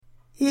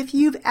If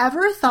you've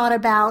ever thought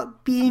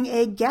about being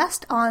a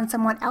guest on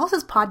someone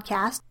else's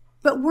podcast,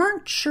 but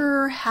weren't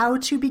sure how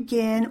to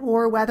begin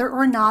or whether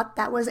or not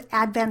that was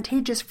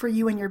advantageous for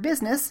you and your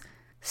business,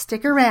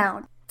 stick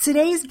around.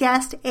 Today's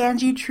guest,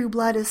 Angie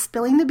Trueblood, is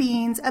spilling the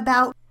beans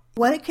about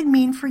what it can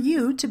mean for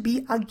you to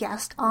be a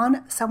guest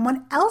on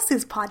someone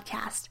else's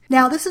podcast.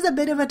 Now, this is a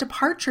bit of a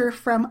departure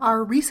from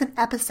our recent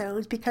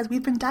episodes because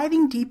we've been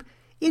diving deep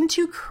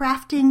into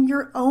crafting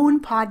your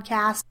own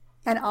podcast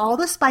and all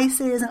the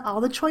spices and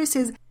all the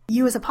choices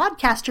you as a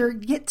podcaster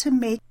get to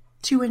make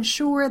to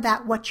ensure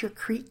that what you're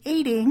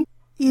creating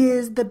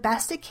is the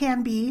best it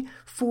can be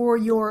for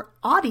your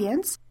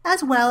audience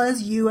as well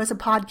as you as a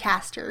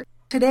podcaster.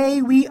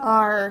 Today, we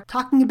are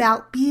talking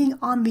about being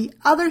on the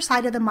other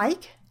side of the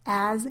mic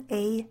as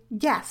a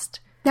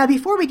guest. Now,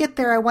 before we get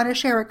there, I want to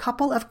share a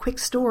couple of quick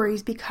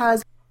stories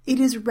because it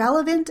is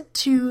relevant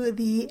to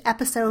the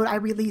episode I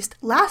released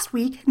last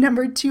week,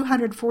 number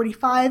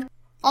 245,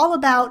 all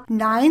about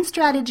 9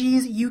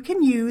 strategies you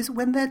can use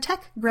when the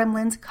tech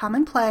gremlins come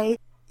and play,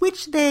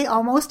 which they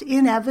almost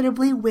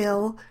inevitably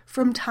will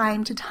from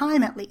time to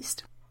time at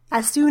least.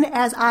 As soon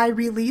as I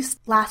released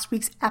last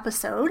week's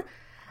episode,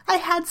 I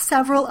had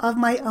several of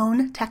my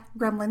own tech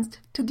gremlins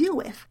to deal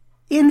with.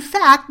 In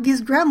fact,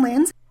 these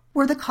gremlins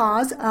were the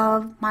cause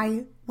of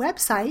my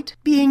website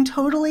being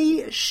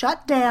totally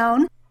shut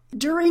down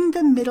during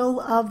the middle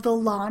of the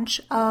launch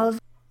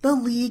of the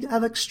League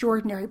of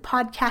Extraordinary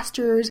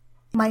Podcasters,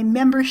 my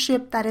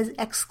membership that is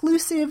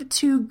exclusive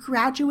to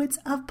graduates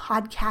of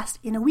Podcast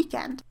in a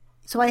Weekend.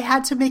 So I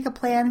had to make a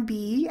plan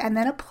B and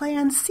then a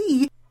plan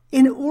C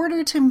in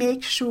order to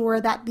make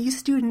sure that these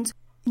students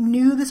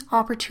knew this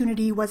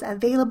opportunity was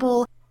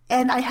available,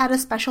 and I had a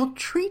special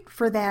treat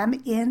for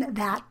them in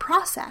that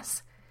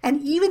process.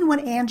 And even when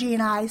Angie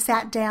and I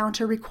sat down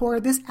to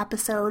record this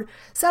episode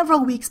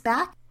several weeks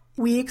back,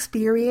 we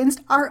experienced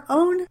our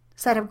own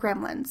set of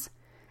gremlins.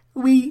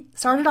 We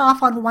started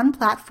off on one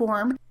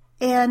platform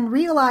and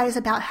realized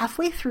about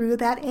halfway through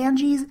that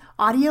Angie's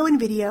audio and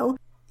video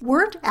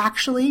weren't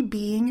actually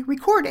being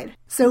recorded.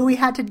 So we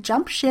had to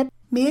jump ship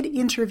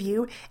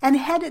mid-interview and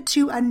head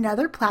to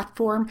another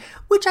platform,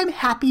 which I'm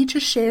happy to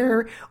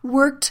share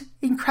worked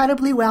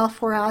incredibly well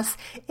for us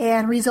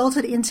and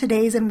resulted in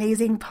today's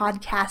amazing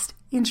podcast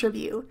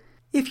interview.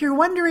 If you're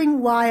wondering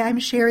why I'm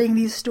sharing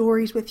these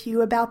stories with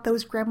you about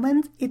those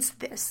gremlins, it's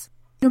this.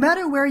 No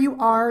matter where you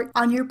are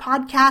on your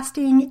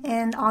podcasting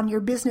and on your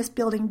business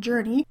building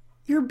journey,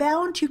 you're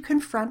bound to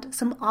confront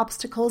some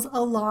obstacles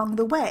along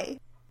the way.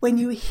 When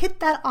you hit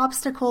that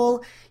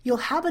obstacle, you'll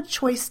have a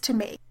choice to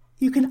make.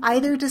 You can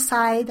either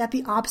decide that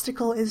the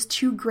obstacle is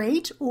too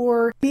great,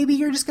 or maybe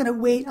you're just going to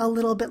wait a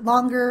little bit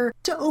longer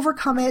to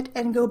overcome it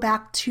and go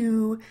back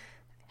to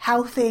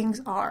how things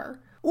are.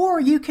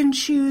 Or you can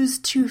choose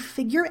to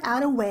figure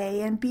out a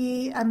way and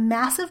be a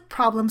massive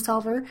problem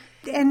solver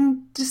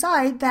and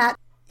decide that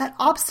that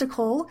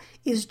obstacle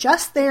is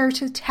just there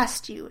to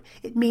test you.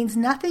 It means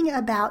nothing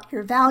about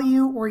your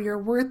value or your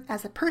worth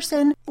as a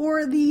person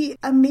or the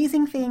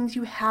amazing things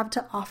you have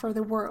to offer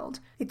the world.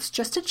 It's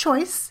just a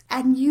choice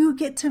and you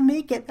get to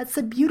make it. That's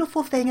the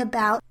beautiful thing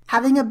about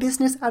having a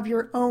business of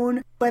your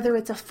own, whether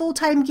it's a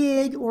full-time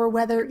gig or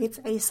whether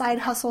it's a side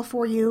hustle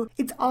for you.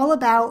 It's all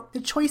about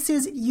the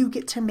choices you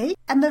get to make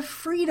and the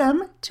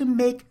freedom to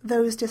make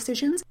those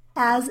decisions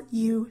as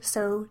you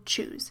so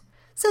choose.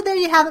 So there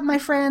you have it, my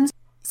friends.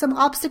 Some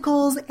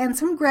obstacles and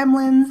some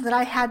gremlins that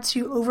I had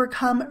to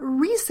overcome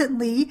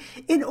recently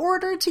in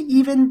order to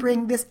even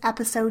bring this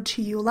episode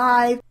to you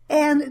live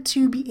and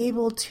to be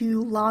able to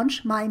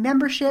launch my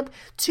membership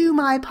to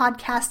my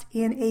Podcast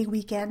in a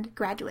Weekend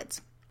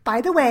graduates.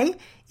 By the way,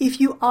 if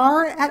you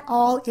are at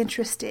all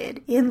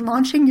interested in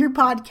launching your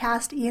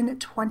podcast in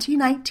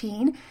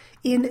 2019,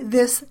 in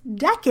this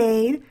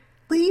decade,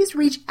 please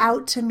reach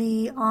out to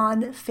me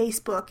on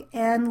Facebook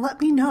and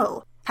let me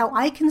know how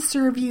I can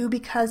serve you,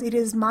 because it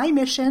is my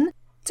mission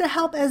to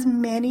help as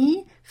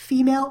many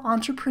female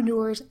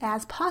entrepreneurs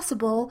as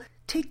possible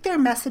take their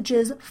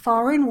messages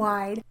far and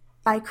wide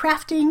by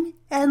crafting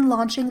and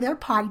launching their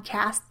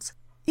podcasts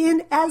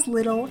in as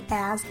little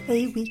as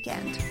a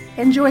weekend.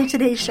 Enjoy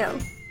today's show.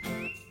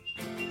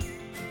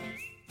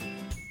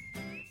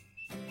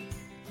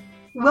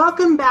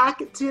 Welcome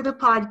back to the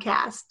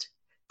podcast.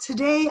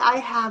 Today I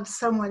have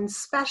someone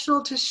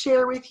special to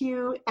share with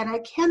you, and I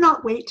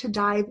cannot wait to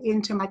dive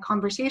into my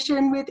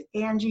conversation with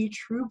Angie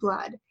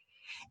Trueblood.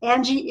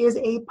 Angie is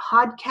a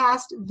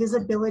podcast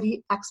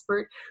visibility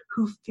expert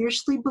who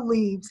fiercely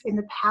believes in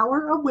the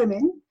power of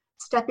women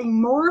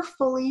stepping more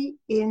fully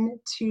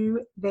into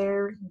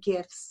their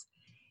gifts.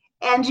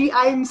 Angie,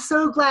 I am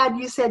so glad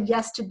you said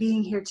yes to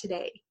being here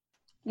today.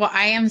 Well,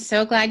 I am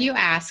so glad you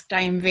asked.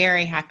 I am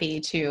very happy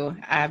to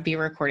be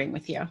recording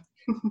with you.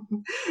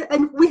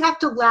 And we have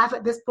to laugh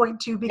at this point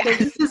too, because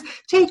This is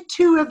take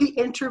 2 of the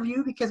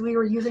interview because we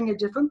were using a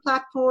different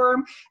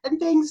platform and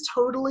things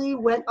totally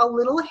went a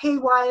little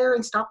haywire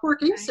and stopped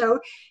working. So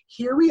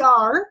here we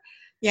are.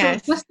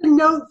 Yes. So just a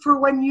note for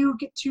when you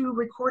get to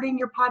recording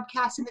your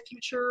podcast in the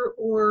future,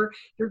 or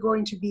you're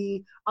going to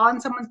be on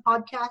someone's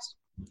podcast,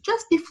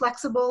 just be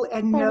flexible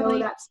and know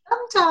Totally. that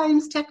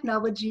sometimes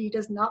technology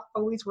does not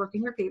always work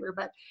in your favor.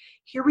 But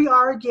here we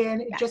are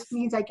again. It just Yes,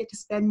 means I get to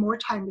spend more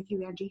time with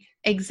you, Angie.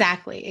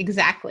 exactly.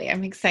 Exactly.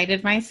 I'm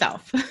excited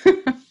myself.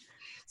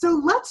 So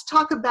let's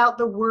talk about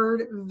the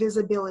word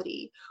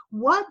visibility.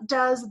 What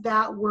does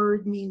that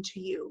word mean to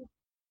you?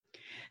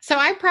 So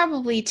I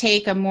probably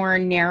take a more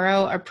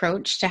narrow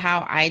approach to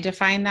how I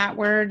define that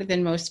word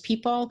than most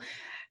people,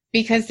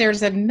 because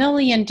there's a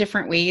million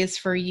different ways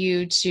for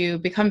you to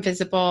become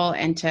visible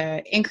and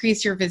to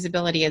increase your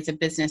visibility as a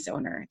business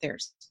owner.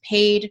 There's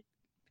paid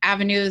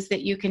avenues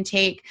that you can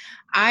take.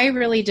 I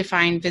really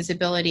define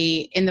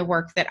visibility in the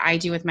work that I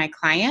do with my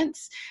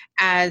clients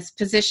as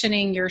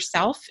positioning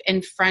yourself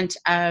in front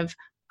of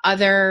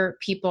other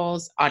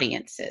people's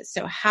audiences.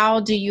 So, how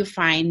do you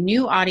find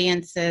new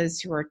audiences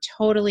who are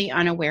totally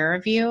unaware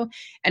of you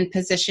and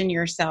position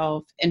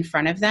yourself in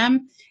front of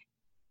them,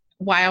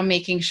 while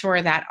making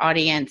sure that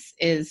audience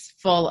is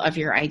full of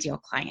your ideal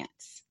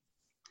clients?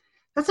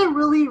 That's a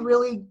really,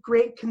 really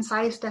great,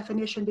 concise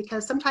definition,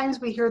 because sometimes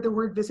we hear the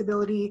word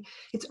visibility.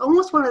 It's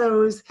almost one of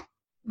those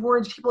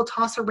words people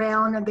toss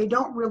around and they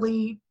don't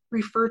really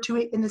refer to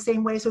it in the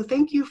same way. So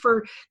thank you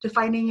for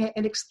defining it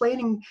and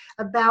explaining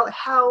about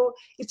how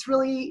it's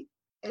really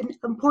an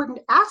important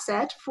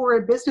asset for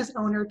a business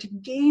owner to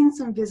gain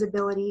some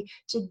visibility,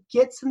 to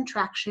get some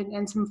traction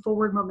and some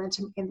forward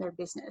momentum in their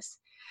business.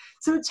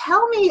 So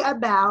tell me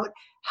about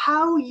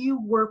how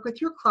you work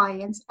with your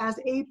clients as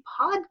a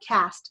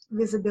podcast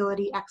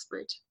visibility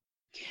expert.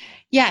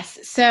 Yes.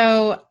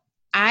 So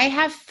I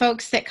have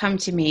folks that come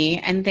to me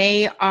and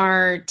they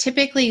are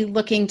typically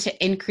looking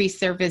to increase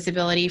their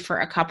visibility for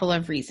a couple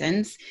of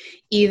reasons.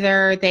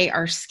 Either they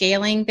are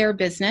scaling their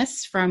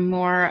business from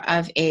more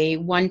of a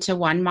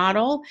one-to-one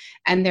model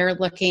and they're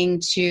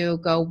looking to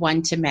go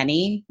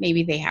one-to-many.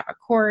 Maybe they have a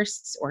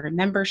course or a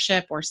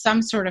membership or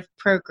some sort of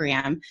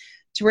program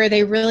to where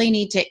they really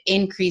need to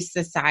increase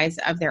the size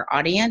of their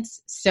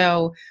audience.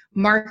 So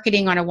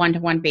marketing on a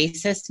one-to-one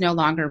basis no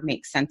longer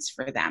makes sense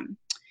for them.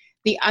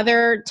 The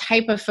other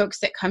type of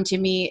folks that come to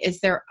me is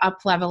they're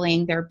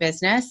up-leveling their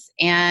business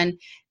and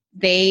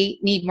they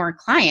need more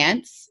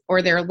clients,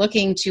 or they're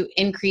looking to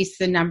increase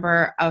the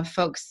number of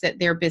folks that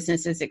their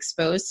business is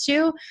exposed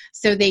to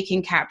so they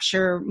can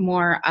capture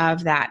more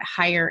of that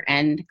higher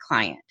end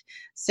client.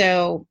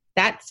 So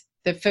that's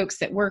the folks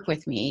that work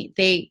with me.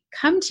 They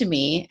come to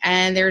me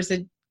and there's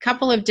a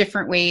couple of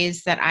different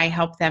ways that I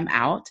help them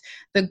out.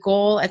 The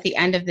goal at the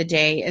end of the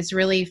day is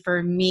really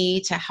for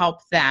me to help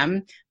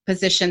them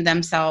position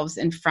themselves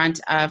in front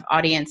of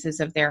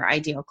audiences of their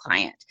ideal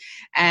client.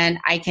 And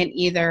I can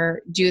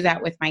either do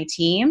that with my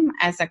team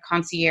as a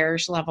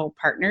concierge level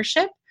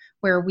partnership,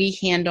 where we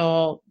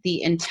handle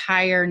the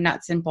entire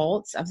nuts and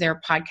bolts of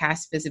their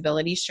podcast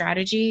visibility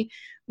strategy.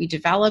 We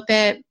develop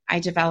it. I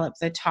develop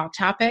the talk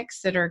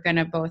topics that are going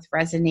to both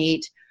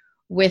resonate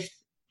with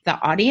the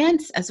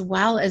audience as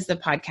well as the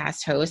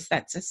podcast host.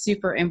 That's a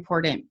super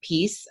important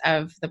piece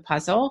of the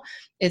puzzle,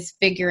 is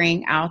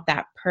figuring out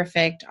that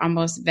perfect,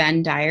 almost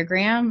Venn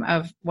diagram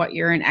of what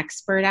you're an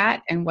expert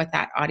at and what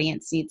that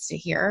audience needs to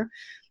hear.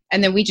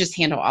 And then we just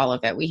handle all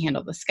of it. We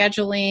handle the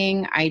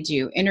scheduling. I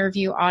do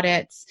interview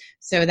audits.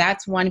 So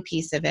that's one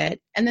piece of it.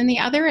 And then the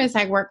other is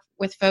I work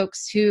with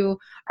folks who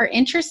are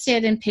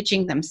interested in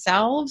pitching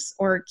themselves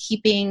or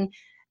keeping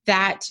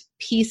that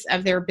piece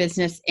of their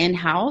business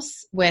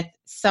in-house with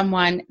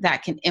someone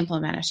that can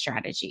implement a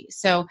strategy.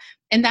 So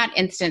in that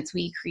instance,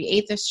 we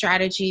create the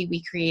strategy,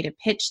 we create a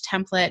pitch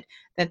template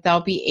that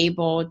they'll be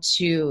able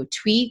to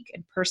tweak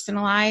and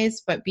personalize,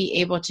 but be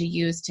able to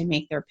use to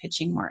make their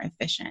pitching more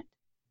efficient.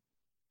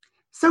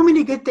 So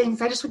many good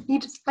things. I just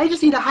need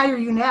to hire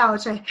you now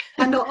to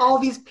handle all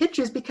these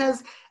pitches,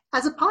 because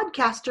as a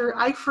podcaster,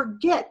 I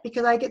forget,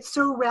 because I get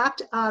so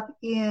wrapped up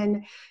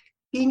in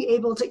being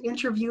able to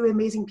interview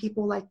amazing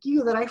people like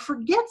you that I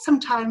forget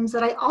sometimes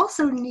that I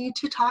also need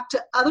to talk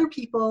to other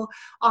people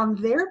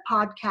on their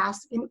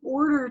podcasts in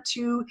order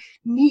to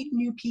meet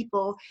new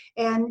people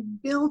and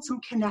build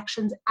some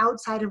connections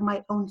outside of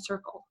my own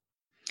circle.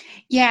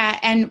 Yeah,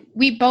 and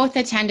we both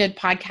attended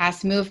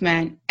Podcast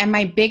Movement, and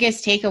my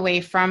biggest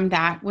takeaway from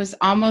that was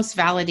almost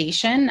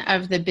validation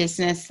of the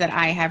business that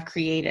I have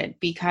created,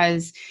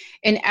 because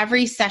in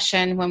every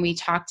session when we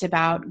talked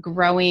about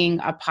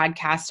growing a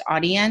podcast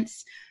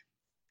audience,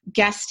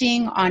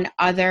 guesting on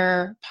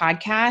other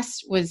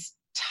podcasts was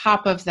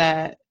top of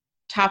the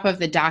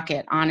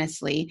docket.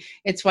 Honestly,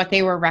 it's what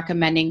they were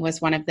recommending was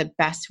one of the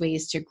best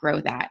ways to grow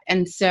that.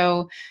 And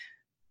so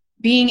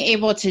being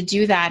able to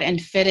do that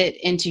and fit it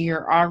into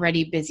your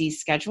already busy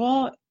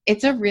schedule,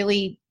 it's a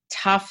really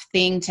tough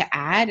thing to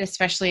add,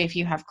 especially if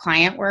you have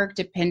client work,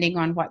 depending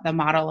on what the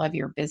model of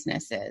your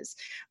business is.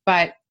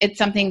 But it's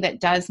something that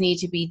does need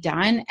to be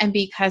done. And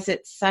because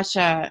it's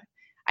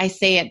I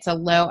say it's a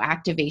low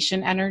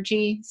activation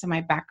energy. So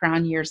my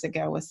background years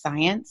ago was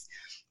science.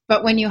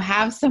 But when you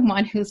have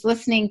someone who's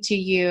listening to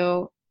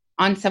you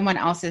on someone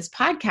else's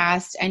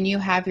podcast and you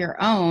have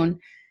your own,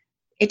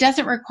 it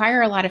doesn't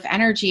require a lot of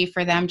energy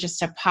for them just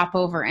to pop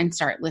over and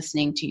start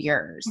listening to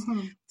yours.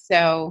 Mm-hmm.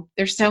 So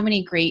there's so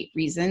many great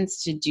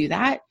reasons to do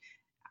that.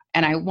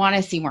 And I want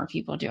to see more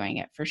people doing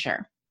it for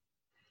sure.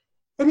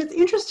 And it's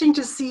interesting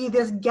to see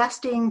this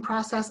guesting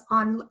process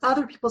on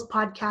other people's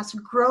podcasts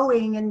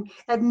growing,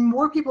 and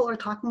more people are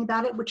talking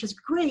about it, which is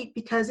great,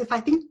 because if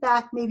I think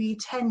back maybe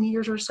 10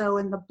 years or so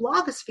in the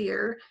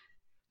blogosphere,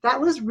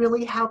 that was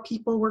really how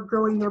people were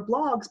growing their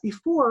blogs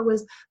before,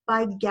 was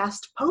by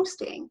guest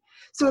posting.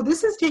 So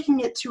this is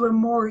taking it to a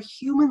more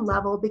human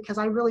level, because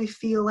I really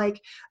feel like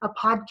a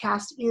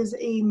podcast is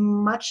a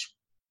much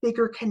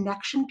bigger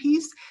connection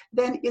piece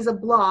than is a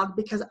blog,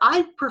 because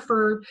I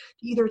prefer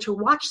either to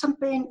watch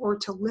something or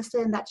to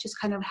listen. That's just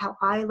kind of how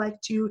I like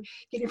to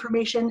get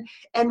information.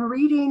 And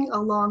reading a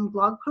long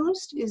blog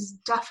post is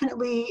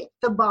definitely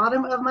the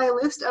bottom of my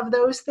list of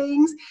those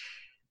things.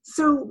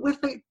 So with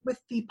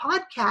the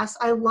podcast,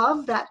 I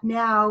love that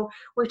now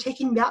we're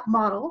taking that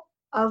model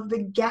of the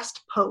guest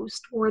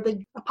post or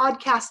the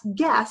podcast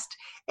guest,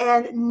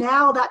 and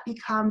now that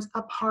becomes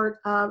a part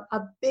of a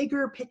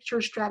bigger picture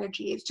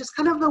strategy. It's just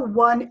kind of the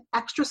one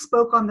extra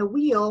spoke on the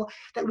wheel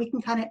that we can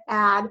kind of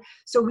add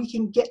so we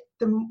can get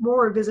the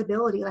more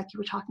visibility like you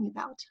were talking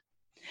about.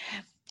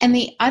 And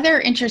the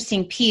other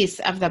interesting piece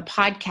of the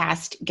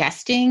podcast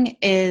guesting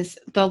is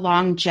the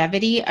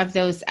longevity of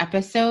those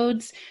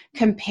episodes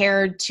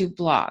compared to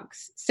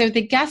blogs. So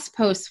the guest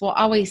posts will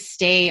always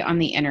stay on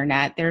the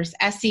internet. There's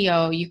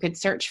SEO, you could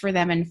search for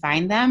them and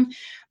find them.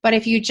 But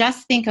if you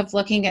just think of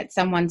looking at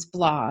someone's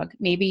blog,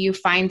 maybe you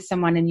find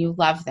someone and you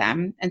love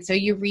them, and so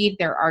you read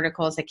their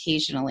articles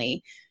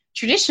occasionally.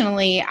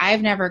 Traditionally,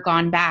 I've never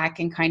gone back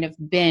and kind of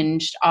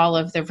binged all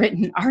of the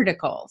written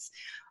articles.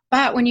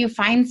 But when you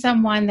find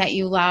someone that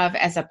you love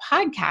as a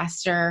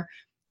podcaster,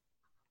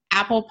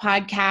 Apple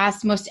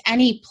Podcasts, most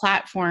any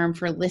platform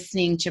for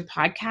listening to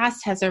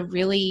podcasts has a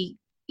really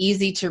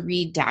easy to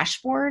read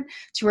dashboard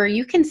to where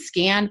you can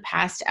scan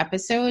past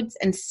episodes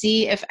and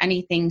see if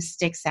anything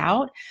sticks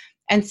out.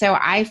 And so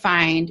I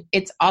find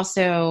it's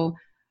also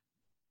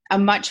a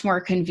much more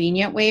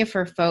convenient way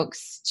for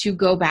folks to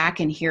go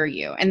back and hear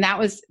you. And that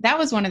was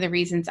one of the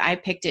reasons I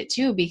picked it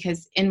too,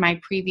 because in my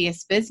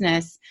previous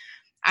business,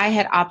 I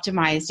had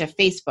optimized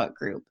a Facebook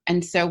group.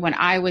 And so when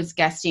I was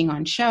guesting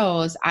on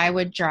shows, I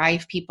would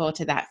drive people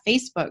to that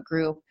Facebook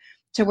group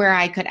to where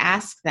I could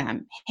ask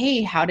them,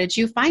 hey, how did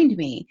you find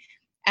me?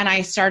 And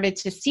I started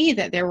to see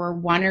that there were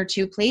one or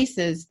two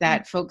places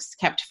that folks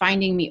kept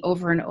finding me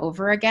over and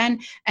over again.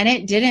 And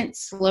it didn't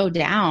slow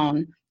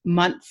down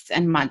months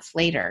and months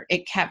later.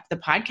 The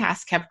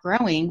podcast kept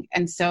growing.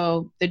 And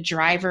so the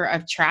driver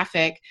of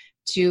traffic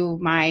to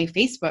my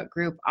Facebook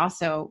group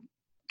also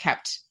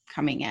kept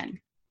coming in.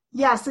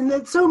 Yes, and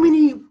there's so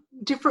many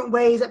different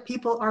ways that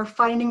people are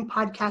finding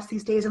podcasts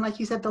these days. And like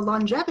you said, the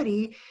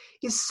longevity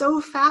is so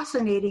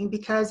fascinating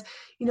because,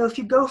 if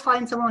you go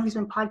find someone who's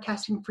been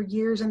podcasting for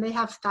years and they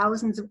have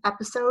thousands of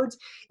episodes,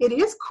 it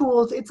is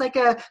cool. It's like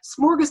a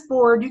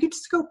smorgasbord. You get to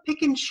just go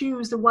pick and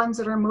choose the ones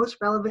that are most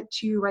relevant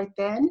to you right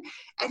then.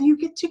 And you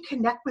get to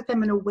connect with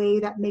them in a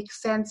way that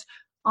makes sense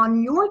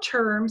on your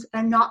terms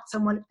and not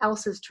someone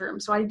else's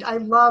terms. So I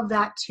love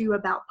that too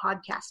about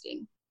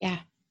podcasting. Yeah.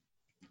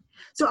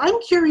 So I'm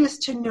curious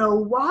to know,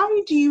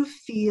 why do you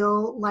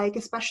feel like,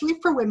 especially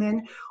for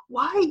women,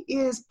 why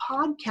is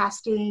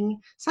podcasting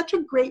such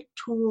a great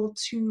tool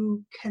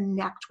to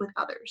connect with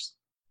others?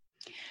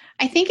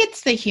 I think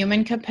it's the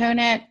human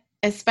component,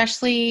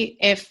 especially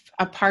if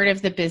a part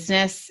of the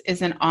business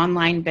is an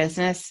online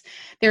business.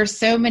 There are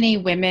so many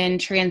women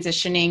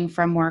transitioning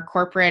from more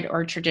corporate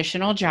or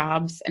traditional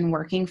jobs and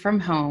working from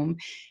home.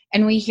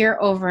 And we hear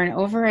over and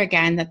over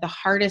again that the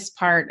hardest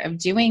part of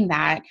doing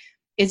that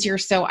is you're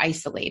so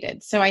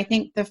isolated. So I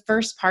think the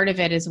first part of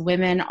it is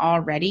women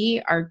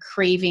already are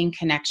craving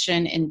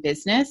connection in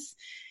business.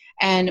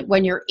 And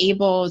when you're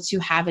able to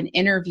have an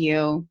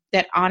interview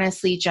that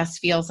honestly just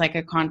feels like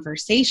a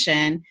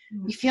conversation,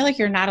 you feel like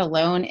you're not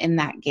alone in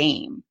that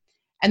game.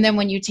 And then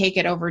when you take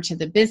it over to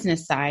the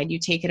business side, you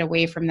take it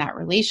away from that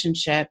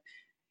relationship,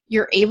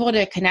 you're able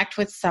to connect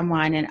with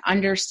someone and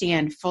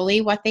understand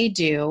fully what they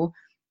do,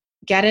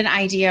 get an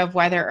idea of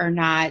whether or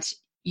not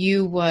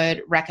you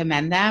would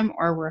recommend them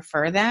or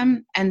refer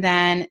them. And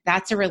then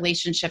that's a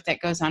relationship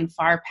that goes on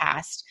far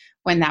past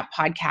when that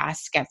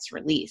podcast gets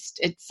released.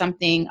 It's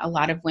something a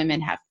lot of women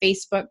have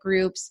Facebook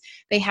groups.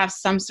 They have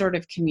some sort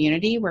of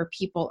community where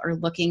people are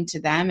looking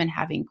to them and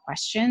having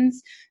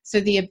questions.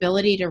 So the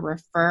ability to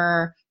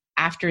refer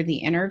after the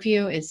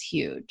interview is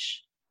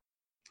huge.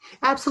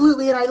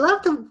 Absolutely. And I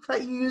love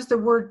that you use the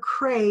word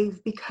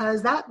crave,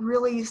 because that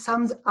really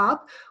sums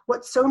up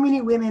what so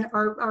many women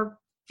are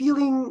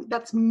feeling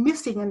that's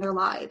missing in their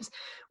lives.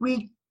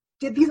 We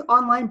did these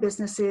online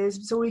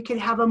businesses so we could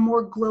have a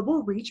more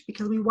global reach,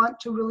 because we want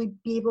to really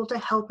be able to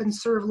help and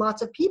serve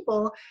lots of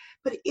people.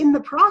 But in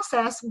the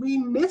process, we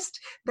missed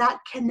that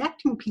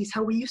connecting piece,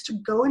 how we used to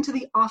go into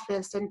the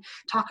office and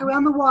talk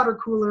around the water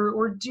cooler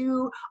or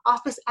do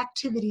office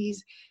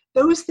activities.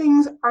 Those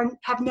things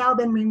have now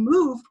been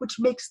removed, which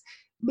makes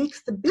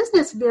makes the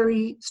business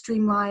very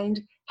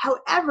streamlined.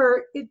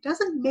 However, it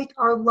doesn't make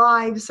our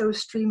lives so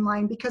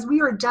streamlined because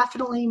we are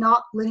definitely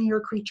not linear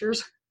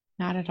creatures.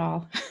 Not at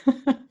all.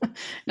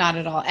 Not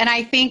at all. And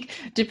I think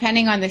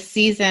depending on the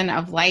season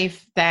of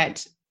life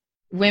that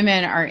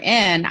women are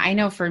in, I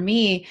know for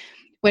me,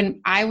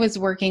 when I was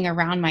working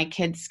around my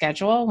kids'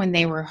 schedule when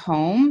they were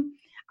home,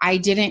 I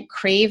didn't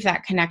crave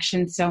that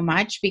connection so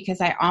much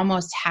because I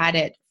almost had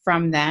it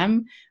from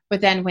them.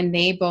 But then when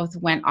they both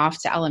went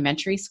off to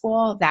elementary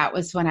school, that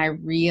was when I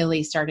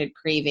really started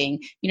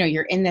craving,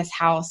 you're in this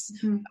house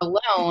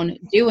alone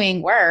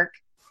doing work,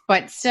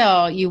 but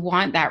still you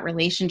want that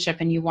relationship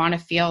and you want to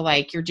feel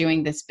like you're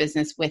doing this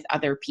business with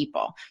other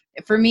people.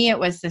 For me, it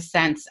was the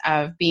sense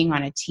of being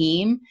on a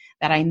team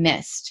that I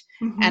missed.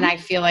 And I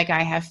feel like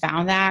I have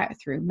found that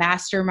through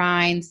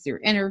masterminds, through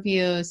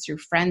interviews, through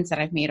friends that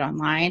I've made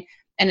online.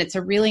 And it's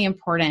a really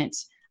important,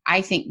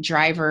 I think,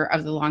 driver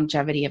of the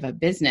longevity of a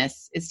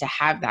business is to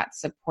have that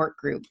support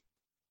group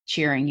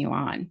cheering you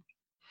on.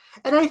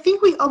 And I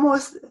think we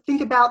almost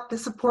think about the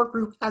support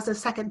group as a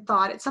second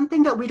thought. It's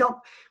something that we don't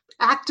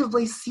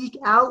actively seek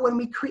out when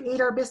we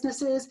create our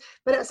businesses,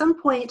 but at some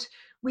point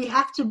we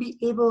have to be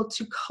able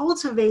to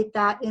cultivate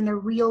that in a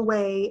real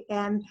way.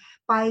 And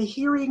by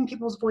hearing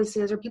people's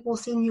voices or people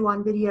seeing you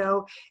on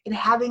video and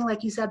having,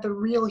 like you said, the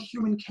real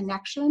human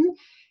connection,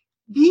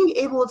 being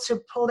able to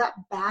pull that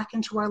back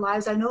into our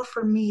lives, I know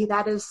for me,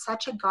 that is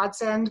such a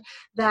godsend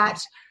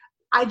that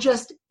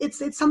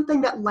it's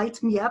something that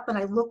lights me up, and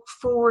I look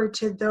forward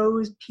to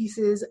those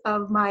pieces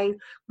of my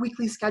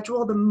weekly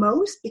schedule the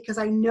most because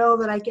I know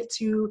that I get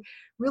to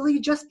really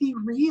just be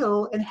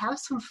real and have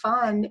some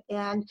fun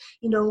and,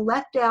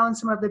 let down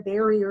some of the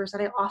barriers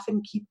that I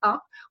often keep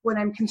up when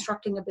I'm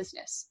constructing a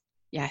business.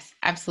 Yes,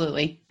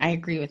 absolutely. I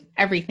agree with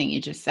everything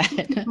you just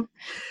said.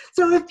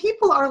 So if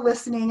people are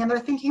listening and they're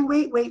thinking,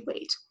 wait,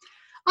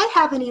 I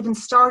haven't even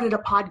started a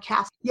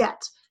podcast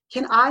yet.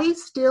 Can I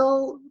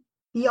still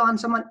be on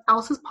someone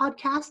else's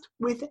podcast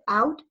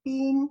without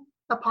being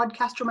a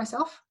podcaster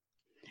myself?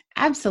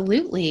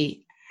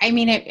 Absolutely. I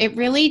mean, it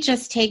really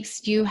just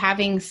takes you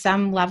having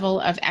some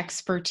level of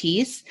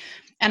expertise.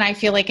 And I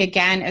feel like,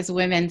 again, as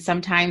women,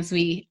 sometimes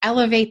we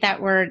elevate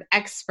that word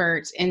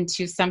expert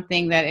into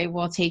something that it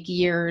will take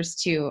years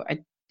to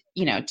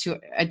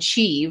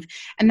achieve.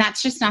 And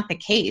that's just not the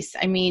case.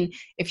 I mean,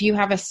 if you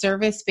have a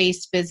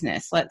service-based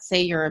business, let's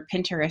say you're a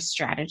Pinterest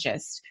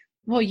strategist,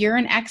 well, you're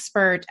an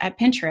expert at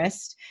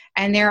Pinterest,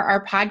 and there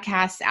are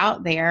podcasts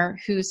out there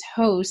whose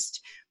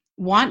host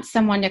wants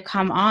someone to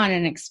come on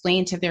and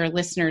explain to their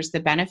listeners the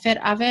benefit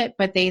of it,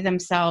 but they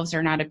themselves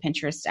are not a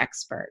Pinterest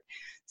expert.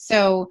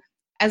 So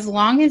as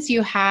long as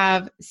you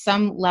have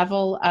some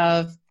level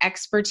of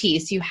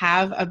expertise, you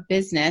have a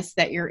business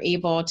that you're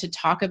able to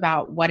talk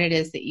about what it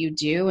is that you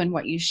do and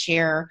what you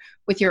share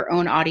with your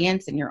own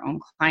audience and your own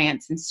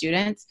clients and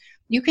students,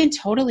 you can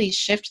totally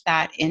shift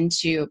that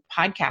into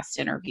podcast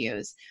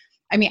interviews.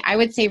 I mean, I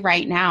would say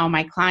right now,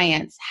 my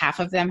clients, half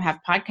of them have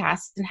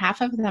podcasts and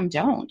half of them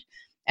don't.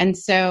 And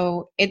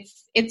so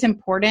it's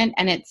important,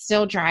 and it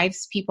still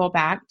drives people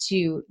back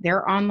to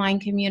their online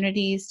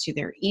communities, to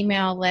their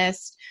email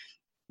list.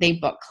 They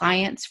book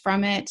clients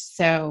from it.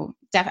 So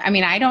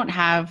I don't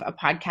have a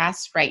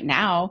podcast right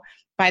now.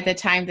 By the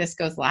time this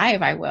goes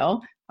live, I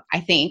will, I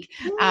think.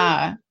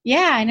 Yeah,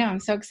 I know. I'm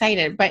so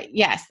excited. But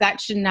yes,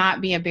 that should not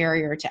be a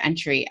barrier to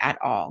entry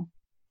at all.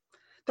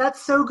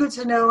 That's so good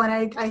to know.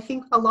 And I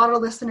think a lot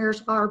of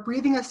listeners are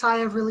breathing a sigh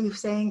of relief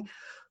saying,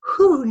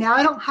 whew, now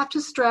I don't have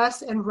to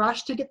stress and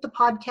rush to get the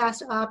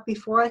podcast up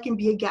before I can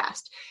be a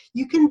guest.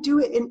 You can do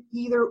it in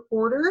either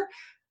order.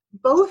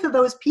 Both of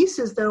those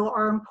pieces, though,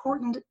 are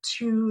important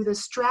to the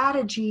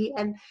strategy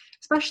and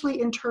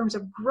especially in terms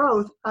of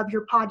growth of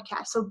your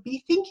podcast. So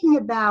be thinking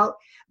about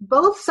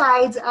both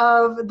sides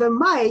of the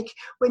mic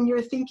when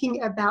you're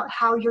thinking about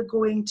how you're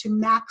going to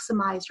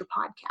maximize your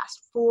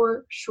podcast,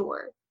 for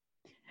sure.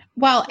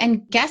 Well,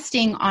 and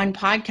guesting on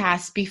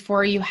podcasts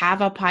before you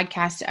have a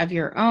podcast of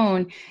your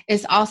own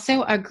is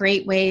also a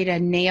great way to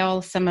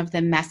nail some of the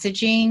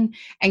messaging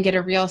and get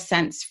a real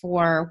sense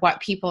for what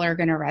people are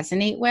going to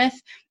resonate with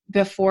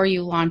before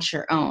you launch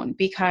your own.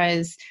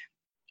 Because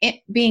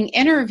being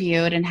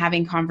interviewed and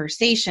having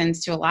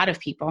conversations to a lot of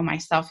people,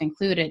 myself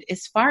included,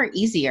 is far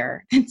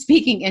easier than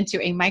speaking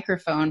into a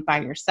microphone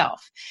by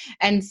yourself.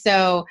 And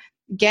so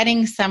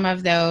getting some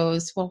of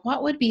those, well,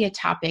 what would be a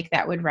topic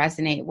that would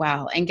resonate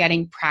well, and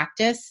getting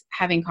practice,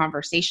 having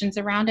conversations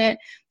around it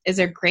is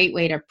a great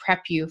way to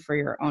prep you for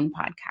your own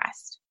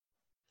podcast.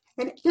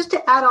 And just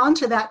to add on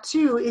to that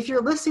too, if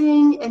you're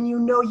listening and you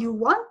know you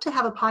want to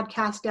have a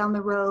podcast down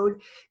the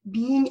road,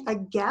 being a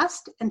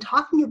guest and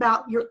talking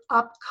about your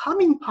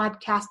upcoming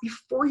podcast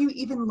before you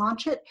even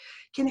launch it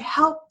can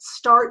help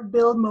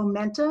build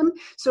momentum.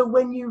 So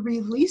when you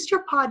release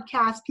your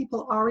podcast,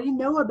 people already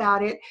know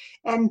about it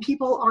and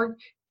people are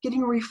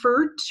getting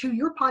referred to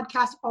your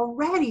podcast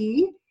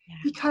already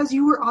because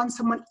you were on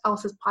someone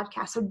else's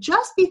podcast. So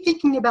just be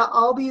thinking about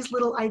all these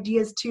little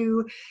ideas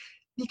too.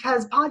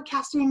 because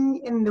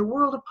podcasting, in the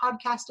world of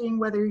podcasting,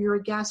 whether you're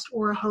a guest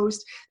or a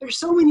host, there's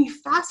so many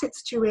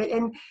facets to it.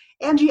 And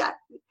Angie,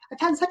 I've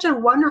had such a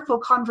wonderful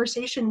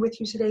conversation with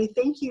you today.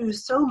 Thank you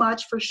so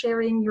much for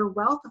sharing your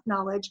wealth of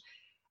knowledge.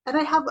 And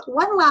I have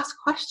one last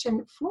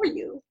question for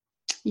you.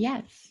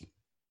 Yes.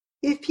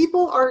 If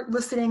people are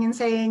listening and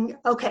saying,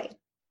 okay,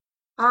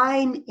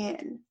 I'm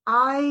in,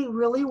 I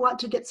really want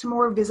to get some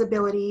more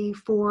visibility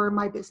for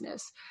my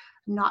business.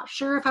 I'm not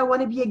sure if I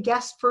want to be a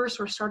guest first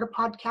or start a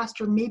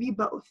podcast or maybe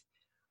both.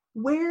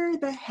 Where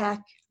the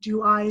heck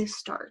do I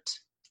start?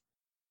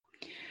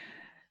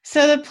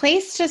 So the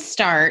place to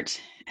start,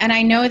 and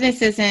I know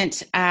this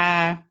isn't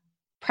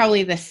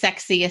probably the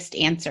sexiest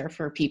answer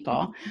for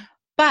people,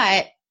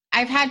 but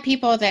I've had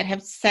people that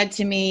have said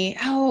to me,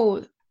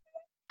 oh,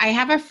 I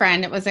have a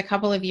friend, it was a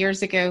couple of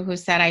years ago, who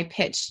said I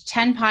pitched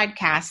 10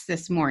 podcasts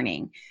this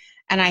morning.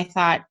 And I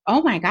thought,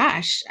 oh my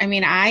gosh, I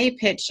mean, I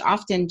pitch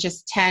often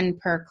just 10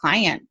 per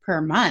client per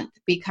month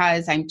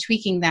because I'm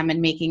tweaking them and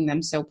making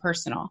them so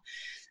personal.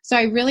 So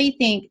I really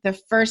think the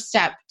first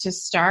step to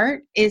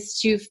start is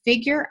to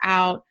figure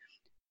out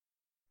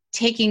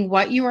taking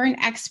what you are an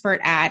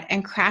expert at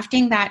and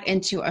crafting that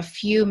into a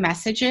few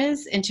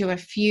messages, into a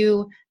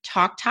few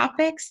talk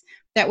topics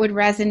that would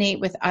resonate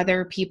with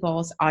other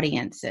people's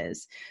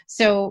audiences.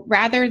 So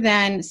rather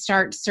than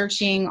start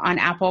searching on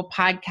Apple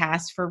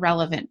Podcasts for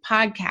relevant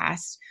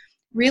podcasts,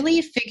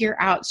 really figure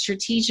out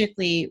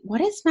strategically, what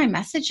is my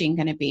messaging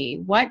going to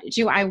be? What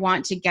do I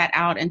want to get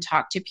out and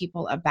talk to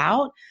people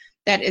about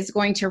that is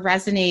going to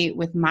resonate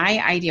with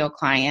my ideal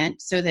client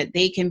so that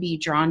they can be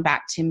drawn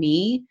back to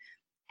me?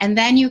 And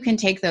then you can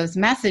take those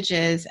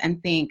messages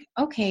and think,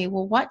 okay,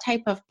 well, what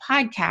type of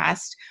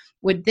podcast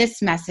would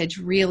this message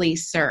really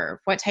serve?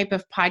 What type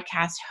of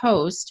podcast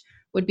host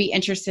would be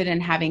interested in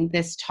having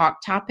this talk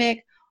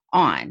topic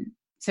on?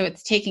 So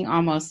it's taking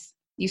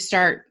you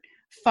start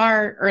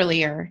far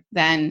earlier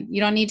than,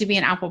 you don't need to be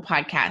an Apple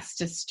Podcast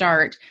to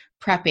start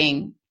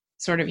prepping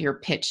sort of your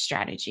pitch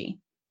strategy.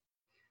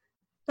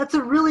 That's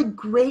a really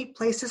great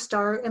place to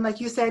start. And like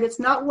you said, it's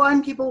not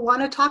one people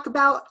want to talk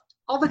about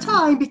all the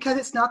time because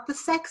it's not the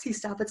sexy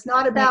stuff. It's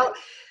not about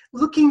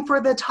looking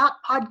for the top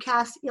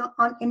podcast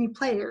on any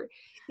player.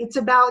 It's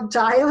about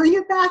dialing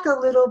it back a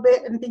little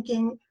bit and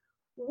thinking,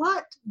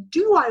 what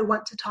do I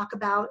want to talk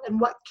about and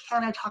what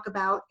can I talk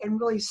about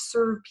and really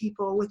serve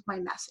people with my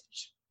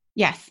message?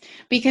 Yes,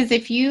 because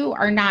if you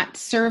are not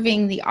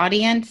serving the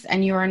audience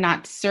and you are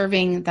not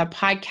serving the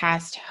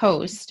podcast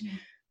host,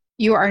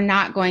 you are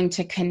not going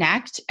to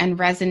connect and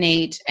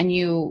resonate, and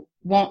you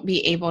won't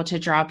be able to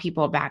draw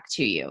people back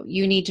to you.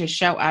 You need to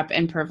show up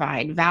and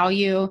provide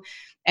value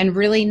and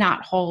really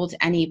not hold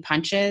any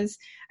punches.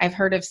 I've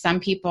heard of some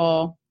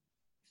people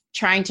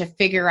trying to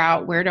figure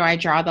out, where do I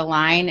draw the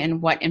line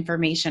and what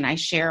information I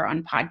share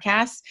on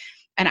podcasts.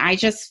 And I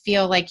just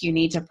feel like you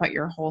need to put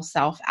your whole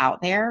self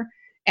out there.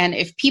 And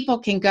if people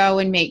can go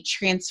and make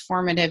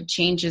transformative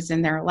changes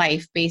in their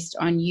life based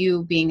on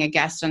you being a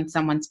guest on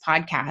someone's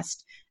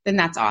podcast, then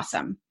that's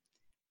awesome.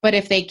 But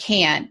if they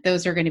can't,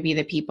 those are going to be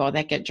the people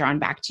that get drawn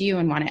back to you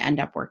and want to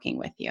end up working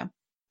with you.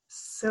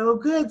 So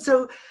good.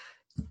 So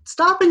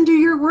stop and do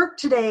your work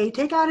today.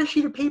 Take out a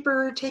sheet of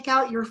paper, take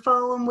out your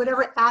phone,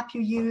 whatever app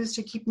you use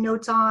to keep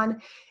notes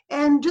on,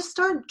 and just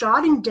start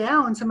jotting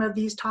down some of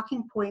these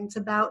talking points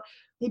about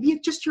maybe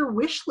just your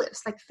wish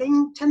list, like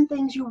 10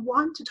 things you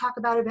want to talk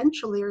about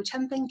eventually, or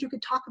 10 things you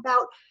could talk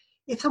about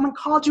if someone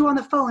called you on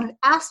the phone and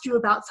asked you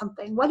about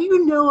something. What do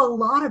you know a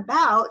lot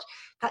about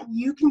that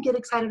you can get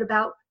excited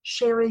about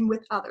sharing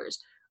with others?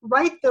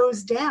 Write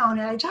those down.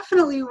 And I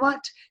definitely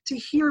want to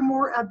hear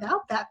more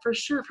about that for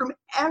sure from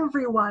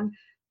everyone.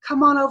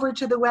 Come on over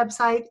to the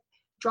website,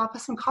 drop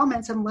us some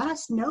comments and let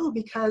us know,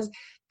 because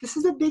this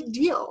is a big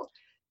deal.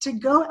 To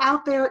go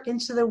out there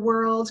into the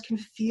world can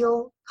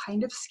feel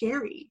kind of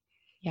scary.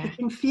 Yeah. It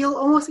can feel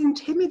almost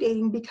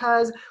intimidating,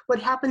 because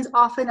what happens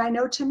often, I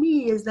know to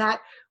me, is that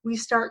we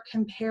start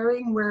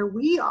comparing where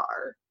we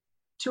are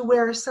to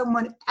where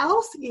someone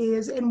else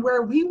is and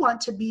where we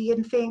want to be,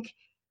 and think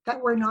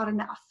that we're not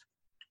enough.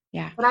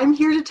 Yeah. But I'm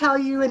here to tell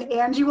you, and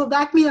Angie will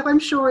back me up, I'm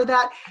sure,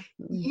 that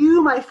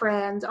you, my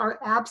friends, are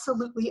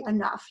absolutely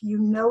enough. You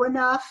know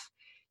enough.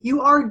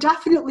 You are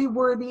definitely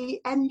worthy,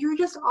 and you're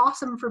just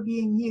awesome for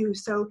being you.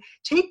 So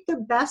take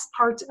the best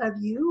parts of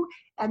you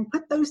and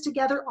put those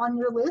together on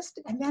your list,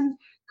 and then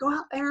go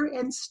out there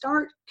and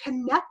start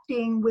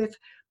connecting with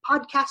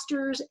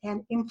podcasters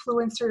and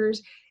influencers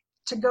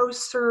to go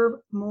serve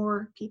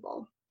more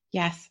people.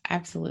 Yes,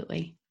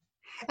 absolutely.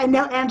 And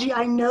now, Angie,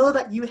 I know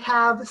that you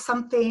have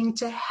something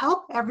to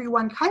help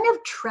everyone kind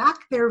of track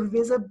their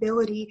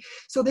visibility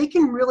so they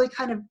can really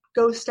kind of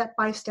go step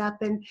by step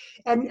and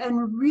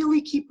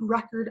really keep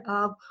record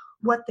of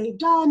what they've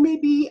done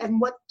maybe and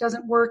what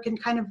doesn't work,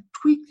 and kind of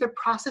tweak the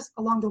process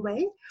along the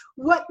way.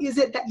 What is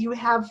it that you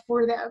have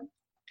for them?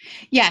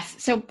 Yes.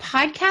 So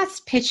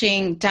podcast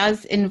pitching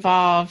does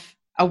involve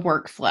a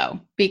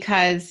workflow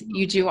because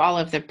you do all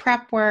of the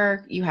prep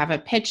work, you have a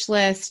pitch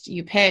list,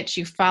 you pitch,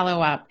 you follow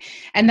up.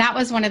 And that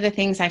was one of the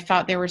things I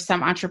felt there were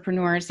some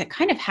entrepreneurs that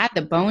kind of had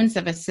the bones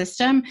of a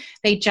system.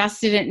 They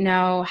just didn't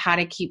know how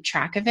to keep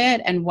track of it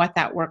and what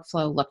that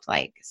workflow looked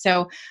like.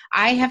 So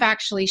I have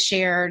actually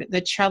shared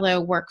the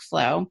Trello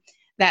workflow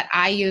that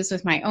I use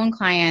with my own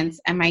clients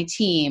and my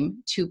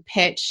team to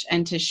pitch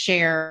and to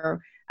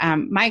share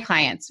my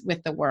clients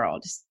with the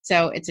world.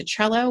 So it's a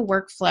Trello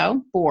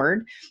workflow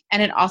board,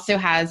 and it also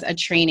has a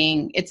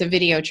training. It's a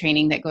video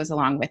training that goes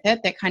along with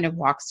it that kind of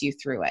walks you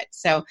through it.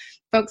 So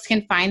folks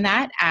can find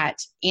that at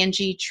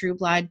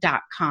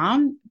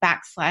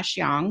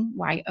angietrueblood.com/Yong,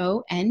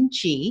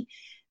 YONG.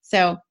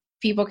 So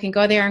people can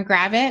go there and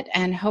grab it.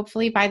 And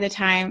hopefully by the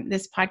time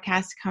this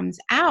podcast comes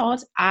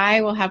out,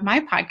 I will have my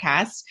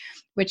podcast,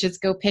 which is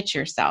Go Pitch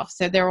Yourself.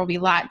 So there will be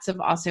lots of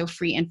also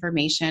free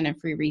information and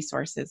free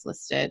resources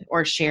listed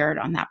or shared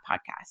on that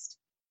podcast.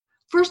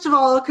 First of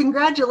all,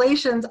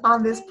 congratulations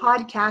on this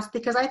podcast,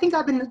 because I think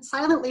I've been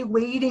silently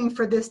waiting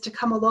for this to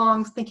come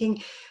along,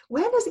 thinking,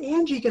 when is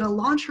Angie going to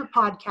launch her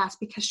podcast?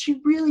 Because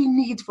she really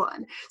needs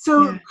one.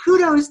 So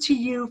Kudos to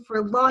you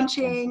for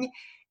launching.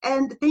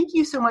 And thank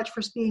you so much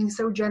for being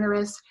so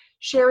generous,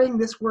 sharing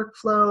this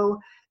workflow.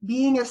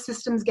 Being a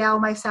systems gal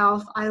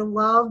myself, I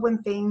love when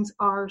things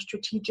are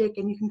strategic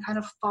and you can kind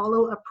of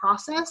follow a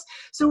process.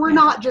 So we're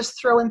not just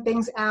throwing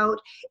things out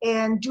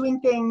and doing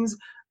things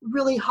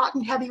really hot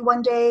and heavy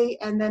one day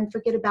and then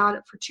forget about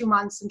it for 2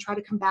 months and try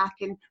to come back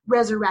and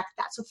resurrect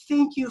that. So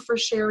thank you for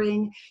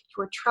sharing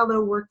your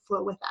Trello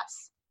workflow with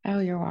us. Oh,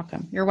 you're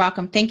welcome. You're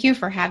welcome. Thank you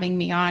for having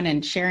me on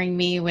and sharing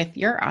me with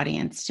your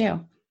audience too.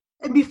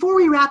 And before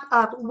we wrap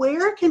up,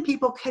 where can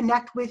people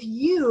connect with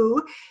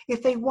you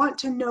if they want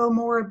to know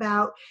more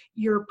about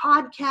your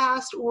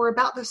podcast or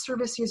about the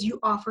services you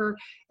offer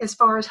as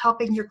far as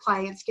helping your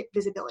clients get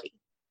visibility?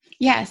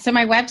 Yeah, so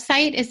my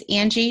website is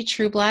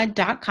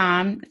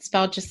angietrueblood.com. It's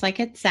spelled just like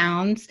it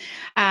sounds.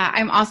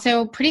 I'm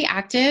also pretty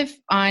active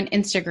on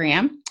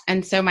Instagram.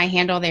 And so my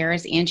handle there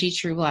is Angie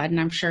Trueblood, and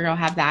I'm sure you'll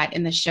have that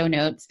in the show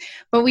notes.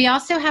 But we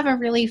also have a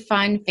really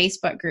fun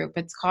Facebook group.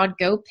 It's called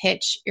Go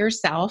Pitch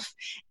Yourself.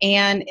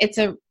 And it's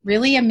a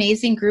really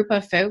amazing group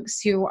of folks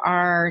who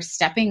are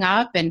stepping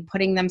up and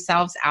putting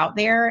themselves out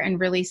there and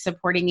really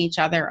supporting each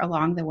other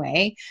along the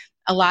way.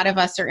 A lot of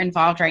us are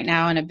involved right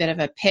now in a bit of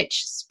a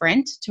pitch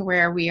sprint to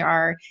where we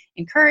are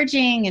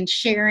encouraging and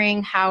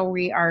sharing how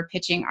we are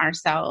pitching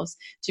ourselves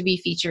to be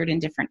featured in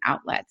different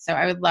outlets. So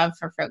I would love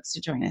for folks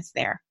to join us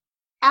there.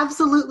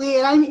 Absolutely.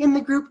 And I'm in the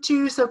group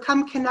too, so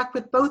come connect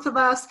with both of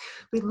us.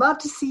 We'd love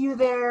to see you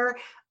there.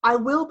 I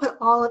will put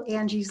all of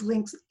Angie's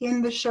links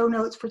in the show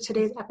notes for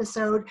today's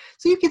episode,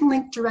 so you can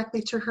link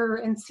directly to her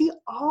and see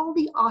all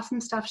the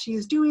awesome stuff she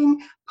is doing,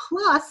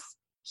 plus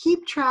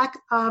keep track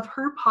of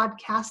her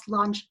podcast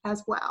launch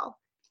as well.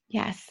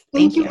 Yes.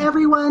 Thank you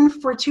everyone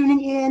for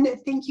tuning in.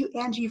 Thank you,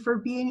 Angie, for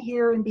being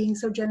here and being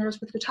so generous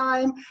with your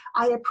time.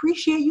 I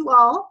appreciate you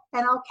all,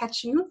 and I'll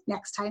catch you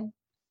next time.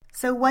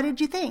 So what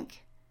did you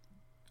think?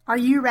 Are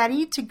you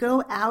ready to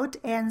go out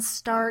and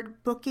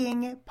start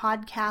booking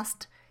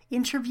podcast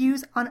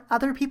interviews on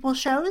other people's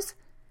shows?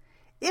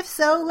 If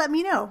so, let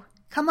me know.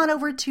 Come on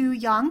over to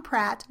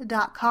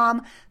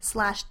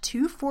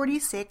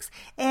yongpratt.com/246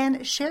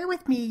 and share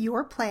with me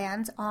your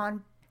plans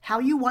on how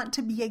you want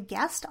to be a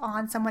guest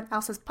on someone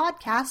else's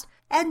podcast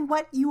and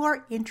what you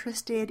are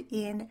interested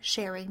in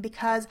sharing,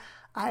 because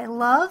I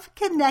love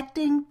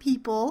connecting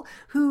people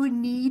who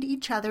need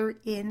each other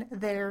in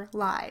their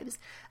lives.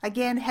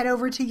 Again, head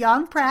over to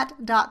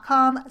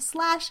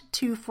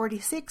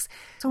yongpratt.com/246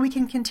 so we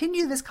can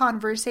continue this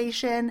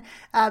conversation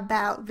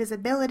about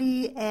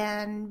visibility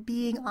and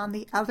being on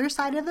the other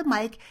side of the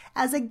mic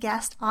as a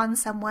guest on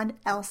someone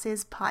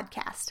else's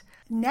podcast.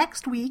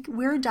 Next week,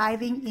 we're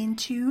diving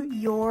into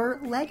your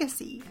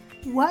legacy.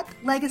 What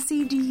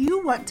legacy do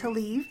you want to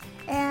leave,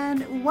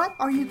 and what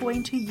are you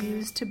going to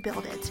use to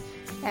build it?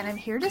 And I'm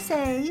here to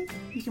say,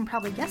 you can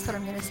probably guess what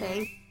I'm going to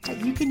say, that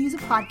you can use a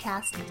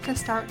podcast to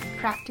start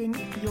crafting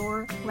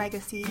your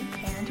legacy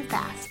and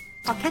fast.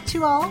 I'll catch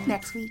you all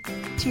next week.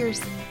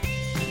 Cheers.